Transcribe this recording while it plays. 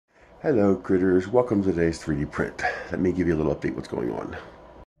Hello critters, welcome to today's 3D print. Let me give you a little update what's going on.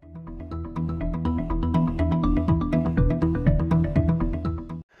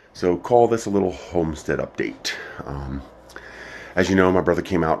 So call this a little homestead update. As you know, my brother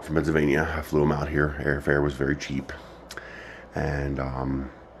came out from Pennsylvania. I flew him out here. Airfare was very cheap. And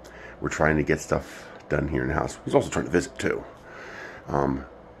we're trying to get stuff done here in the house. He's also trying to visit too.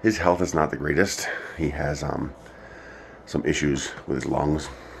 His health is not the greatest. He has some issues with his lungs.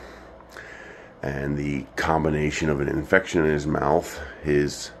 And the combination of an infection in his mouth,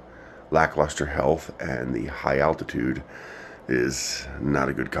 his lackluster health, and the high altitude is not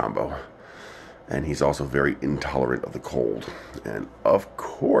a good combo. And he's also very intolerant of the cold. And of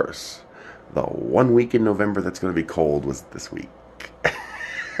course, the 1 week in November that's going to be cold was this week.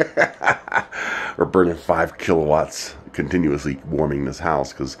 We're burning 5 kilowatts continuously warming this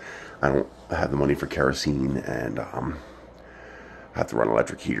house because I don't have the money for kerosene, and have to run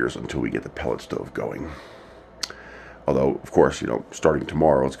electric heaters until we get the pellet stove going. Although, of course, you know, starting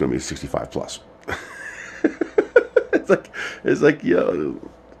tomorrow it's going to be 65 plus. it's like you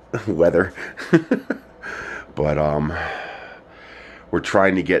know, weather. But we're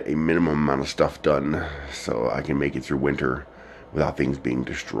trying to get a minimum amount of stuff done so I can make it through winter without things being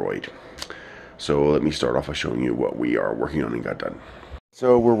destroyed. So let me start off by showing you what we are working on and got done.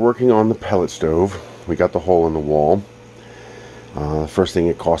 So we're working on the pellet stove. We got the hole in the wall. The first thing,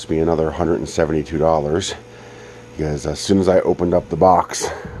 it cost me another $172 because as soon as I opened up the box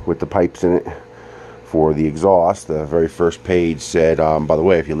with the pipes in it for the exhaust, the very first page said, by the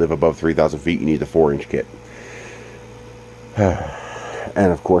way, if you live above 3,000 feet, you need the 4-inch kit.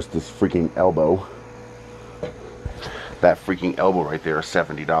 And of course, this freaking elbow, that freaking elbow right there is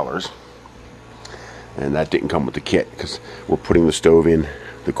 $70. And that didn't come with the kit because we're putting the stove in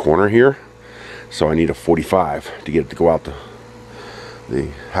the corner here. So I need a 45 to get it to go out the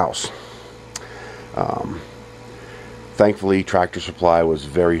house. Thankfully, Tractor Supply was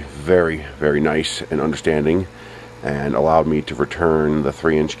very, very, very nice and understanding and allowed me to return the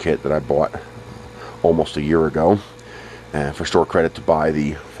 3-inch kit that I bought almost a year ago, and for store credit to buy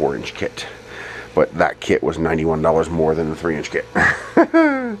the 4-inch kit. But that kit was $91 more than the 3-inch kit.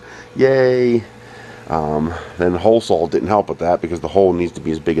 Yay! Then the hole saw didn't help with that because the hole needs to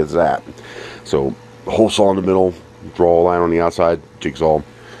be as big as that. So the hole saw in the middle, draw a line on the outside, jigsaw.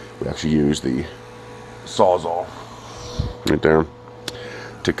 We actually use the Sawzall right there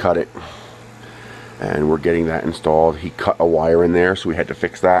to cut it, and we're getting that installed. He cut a wire in there, so we had to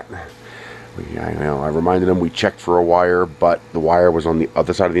fix that. I reminded him we checked for a wire, but the wire was on the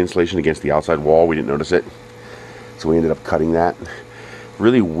other side of the insulation against the outside wall. We didn't notice it, so we ended up cutting that.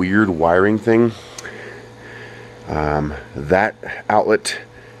 Really weird wiring thing. That outlet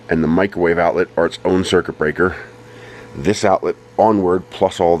and the microwave outlet are its own circuit breaker. This outlet onward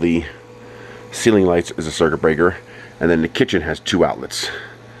plus all the ceiling lights is a circuit breaker, and then the kitchen has 2 outlets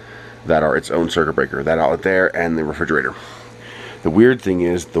that are its own circuit breaker. That outlet there and the refrigerator. The weird thing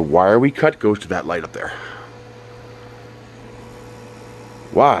is the wire we cut goes to that light up there.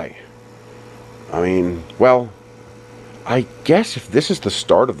 Why? I mean, well, I guess if this is the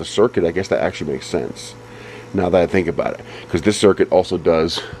start of the circuit, I guess that actually makes sense now that I think about it, because this circuit also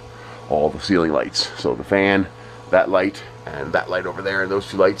does all the ceiling lights. So the fan, that light, and that light over there, and those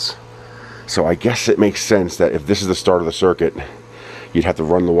 2 lights. So I guess it makes sense that if this is the start of the circuit, you'd have to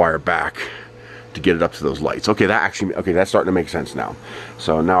run the wire back to get it up to those lights. Okay, that's starting to make sense now.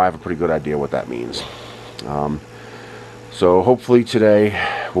 So now I have a pretty good idea what that means. So hopefully today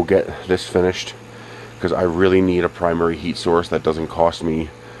we'll get this finished, because I really need a primary heat source that doesn't cost me,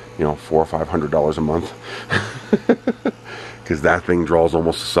 you know, $400 or $500 a month. Because that thing draws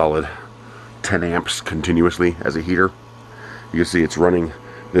almost a solid 10 amps continuously as a heater. You can see it's running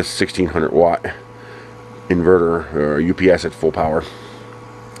this 1600 watt inverter or UPS at full power.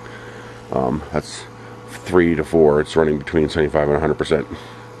 That's 3 to 4. It's running between 75 and 100%.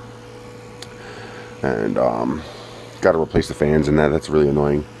 And got to replace the fans and that's really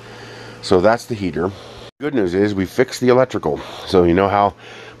annoying. So that's the heater. Good news is we fixed the electrical. So you know how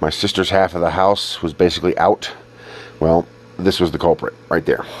my sister's half of the house was basically out? Well, this was the culprit right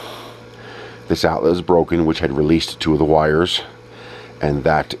there. This outlet is broken, which had released 2 of the wires, and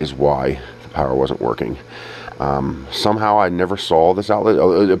that is why the power wasn't working. Somehow I never saw this outlet.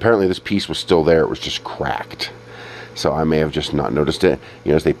 Apparently this piece was still there, it was just cracked. So I may have just not noticed it.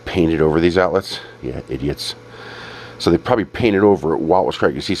 You know, as they painted over these outlets. Yeah, idiots. So they probably painted over it while it was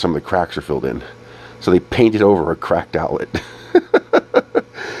cracked. You see some of the cracks are filled in. So they painted over a cracked outlet.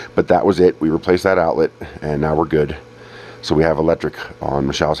 But that was it. We replaced that outlet, and now we're good. So we have electric on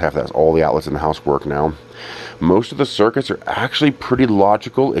Michelle's half. That's all the outlets in the house work now. Most of the circuits are actually pretty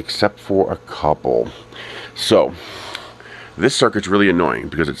logical except for a couple. So this circuit's really annoying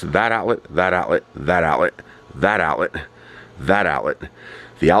because it's that outlet, that outlet, that outlet, that outlet, that outlet,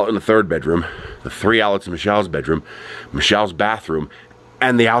 the outlet in the third bedroom, the 3 outlets in Michelle's bedroom, Michelle's bathroom,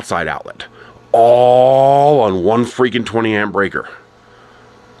 and the outside outlet. All on one freaking 20 amp breaker.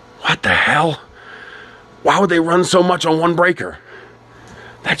 What the hell? Why would they run so much on one breaker?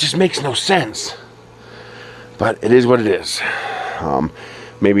 That just makes no sense. But it is what it is.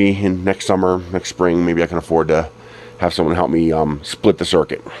 Maybe in next summer, next spring, maybe I can afford to have someone help me split the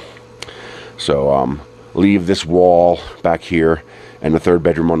circuit. So leave this wall back here and the third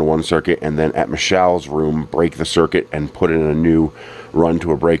bedroom on the one circuit, and then at Michelle's room, break the circuit and put in a new run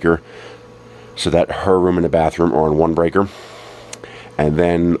to a breaker so that her room and the bathroom are on one breaker. And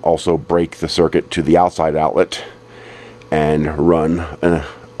then also break the circuit to the outside outlet and run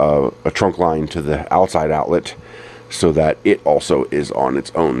a trunk line to the outside outlet so that it also is on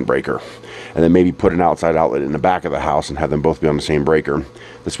its own breaker. And then maybe put an outside outlet in the back of the house and have them both be on the same breaker.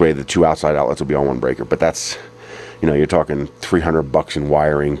 This way the 2 outside outlets will be on one breaker. But that's, you know, you're talking $300 in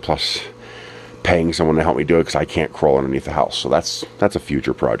wiring plus paying someone to help me do it because I can't crawl underneath the house. So that's a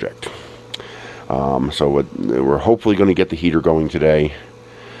future project. So we're hopefully going to get the heater going today.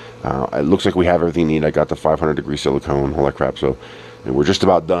 It looks like we have everything we need. I got the 500-degree silicone, all that crap. So we're just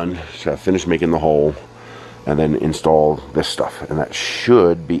about done. So I finished making the hole and then install this stuff. And that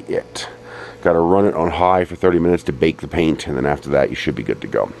should be it. Got to run it on high for 30 minutes to bake the paint. And then after that, you should be good to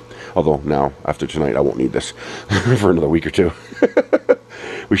go. Although now, after tonight, I won't need this for another week or 2.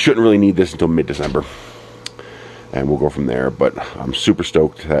 We shouldn't really need this until mid-December. And we'll go from there. But I'm super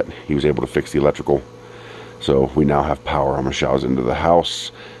stoked that he was able to fix the electrical. So we now have power on Michelle's into the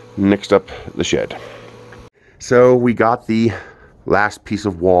house. Next up, the shed. So we got the last piece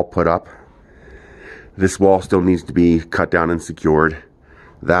of wall put up. This wall still needs to be cut down and secured.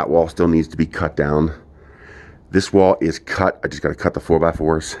 That wall still needs to be cut down. This wall is cut. I just got to cut the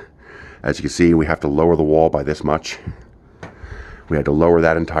 4x4s. As you can see, we have to lower the wall by this much. We had to lower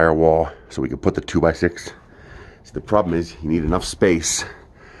that entire wall so we could put the 2x6. So the problem is you need enough space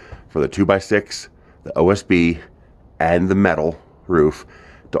for the 2x6, the OSB, and the metal roof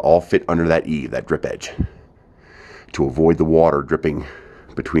to all fit under that eave, that drip edge, to avoid the water dripping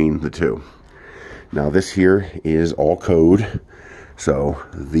between the two. Now this here is all code. So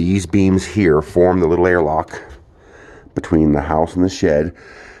these beams here form the little airlock between the house and the shed,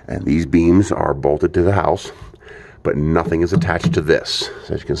 and these beams are bolted to the house, but nothing is attached to this.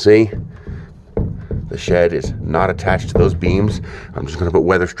 So as you can see, the shed is not attached to those beams. I'm just going to put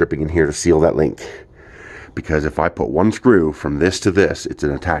weather stripping in here to seal that link. Because if I put one screw from this to this, it's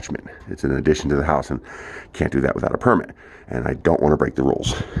an attachment. It's an addition to the house, and can't do that without a permit. And I don't want to break the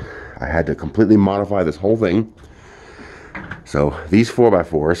rules. I had to completely modify this whole thing. So these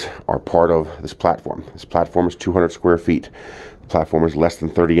 4x4s are part of this platform. This platform is 200 square feet. The platform is less than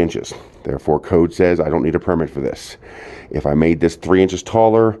 30 inches. Therefore, code says I don't need a permit for this. If I made this 3 inches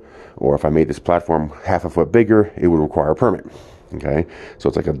taller, or if I made this platform half a foot bigger, it would require a permit. Okay, so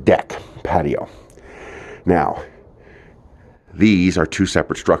it's like a deck, patio. Now, these are 2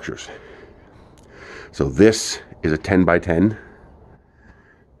 separate structures. So this is a 10 by 10,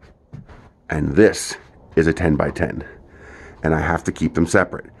 and this is a 10 by 10. And I have to keep them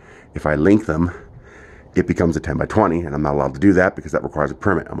separate. If I link them, it becomes a 10 by 20, and I'm not allowed to do that because that requires a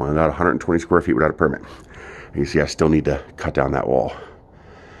permit. I'm only allowed 120 square feet without a permit. And you see, I still need to cut down that wall.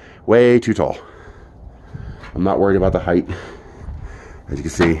 Way too tall. I'm not worried about the height. As you can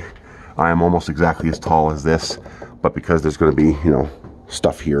see, I am almost exactly as tall as this, but because there's going to be, you know,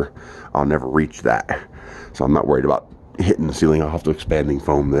 stuff here, I'll never reach that. So I'm not worried about hitting the ceiling. I'll have to expanding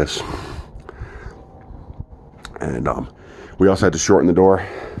foam this. And we also had to shorten the door.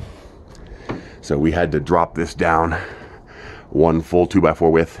 So we had to drop this down 1 full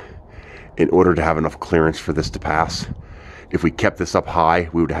 2x4 width in order to have enough clearance for this to pass. If we kept this up high,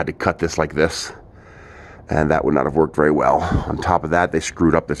 we would have had to cut this like this, and that would not have worked very well. On top of that, they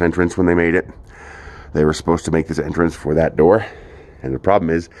screwed up this entrance when they made it. They were supposed to make this entrance for that door, and the problem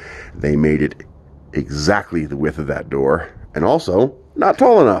is they made it exactly the width of that door, and also not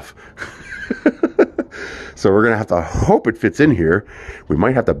tall enough. So we're gonna have to hope it fits in here. We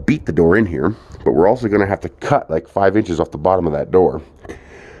might have to beat the door in here, but we're also gonna have to cut like 5 inches off the bottom of that door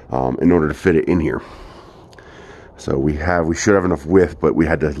in order to fit it in here. So we should have enough width, but we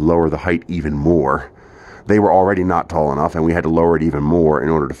had to lower the height even more. They were already not tall enough, and we had to lower it even more in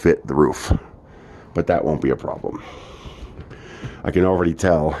order to fit the roof. But that won't be a problem. I can already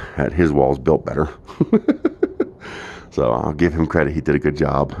tell that his wall is built better. So I'll give him credit, he did a good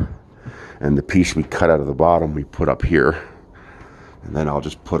job. And the piece we cut out of the bottom, we put up here. And then I'll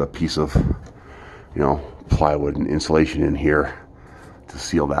just put a piece of, you know, plywood and insulation in here to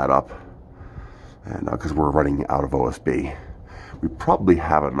seal that up. And because we're running out of OSB. We probably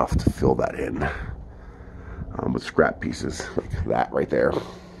have enough to fill that in with scrap pieces like that right there.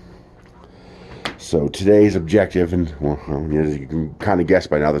 So today's objective, and well, as you can kind of guess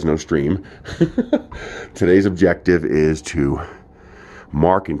by now, there's no stream. Today's objective is to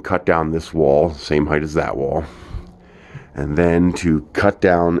mark and cut down this wall, same height as that wall, and then to cut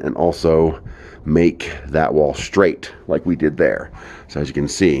down and also make that wall straight like we did there. So as you can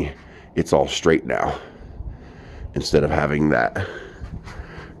see, it's all straight now instead of having that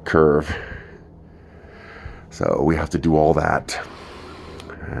curve. So we have to do all that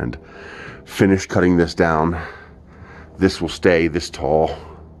and finish cutting this down. This will stay this tall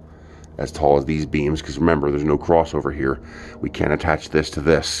as these beams, because remember, there's no crossover here. We can't attach this to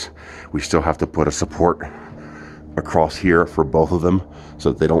this. We still have to put a support across here for both of them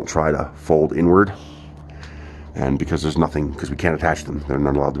so that they don't try to fold inward. And because there's nothing, because we can't attach them, they're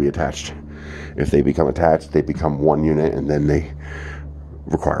not allowed to be attached. If they become attached, they become one unit, and then they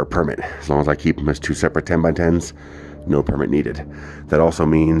require a permit. As long as I keep them as two separate 10x10s, no permit needed. That also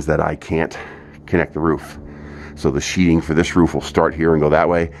means that I can't connect the roof. So the sheeting for this roof will start here and go that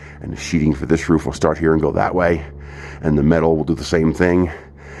way, and the sheeting for this roof will start here and go that way, and the metal will do the same thing.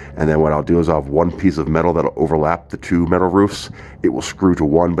 And then what I'll do is I'll have one piece of metal that'll overlap the two metal roofs. It will screw to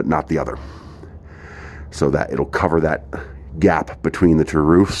one but not the other, so that it'll cover that gap between the two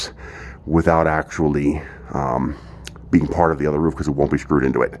roofs without actually being part of the other roof, because it won't be screwed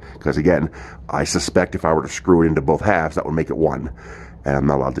into it. Because again, I suspect if I were to screw it into both halves, that would make it one, and I'm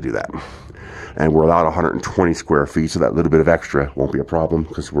not allowed to do that. And we're allowed 120 square feet, so that little bit of extra won't be a problem,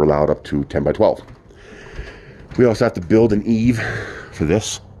 because we're allowed up to 10 by 12. We also have to build an eave for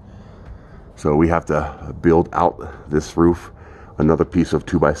this. So we have to build out this roof, another piece of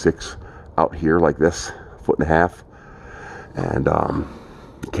 2x6 out here like this, 1.5 feet. And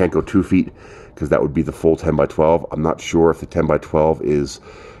you can't go 2 feet, because that would be the full 10 by 12. I'm not sure if the 10 by 12 is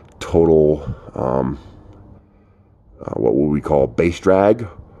total, what would we call base drag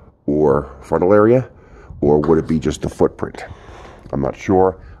or frontal area, or would it be just the footprint? I'm not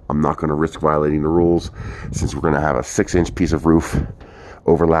sure. I'm not going to risk violating the rules, since we're going to have a 6-inch piece of roof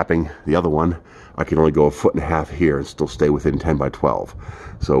overlapping the other one. I can only go 1.5 feet here and still stay within 10 by 12.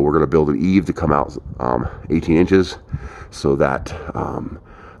 So we're going to build an eave to come out 18 inches so that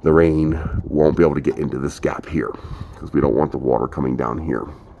the rain won't be able to get into this gap here, because we don't want the water coming down here.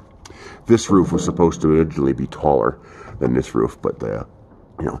 This roof was supposed to originally be taller than this roof, but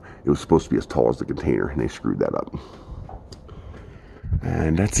you know, it was supposed to be as tall as the container, and they screwed that up.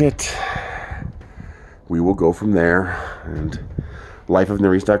 And that's it. We will go from there, and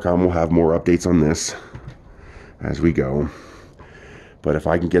lifeofnereis.com will have more updates on this as we go. But if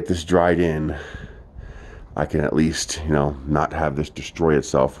I can get this dried in, I can at least, you know, not have this destroy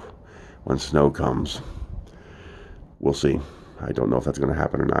itself when snow comes. We'll see. I don't know if that's going to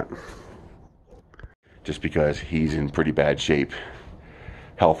happen or not. Just because he's in pretty bad shape,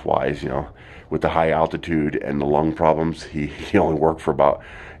 health-wise, you know, with the high altitude and the lung problems, he only worked for about,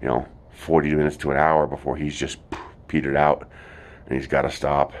 you know, 40 minutes to an hour before he's just petered out, and he's got to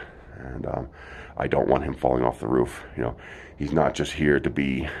stop. And I don't want him falling off the roof. You know, he's not just here to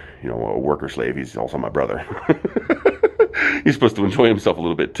be, you know, a worker slave. He's also my brother. He's supposed to enjoy himself a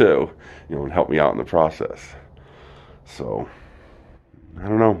little bit too, you know, and help me out in the process. So I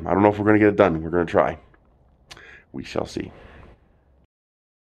don't know if we're going to get it done. We're going to try. We shall see.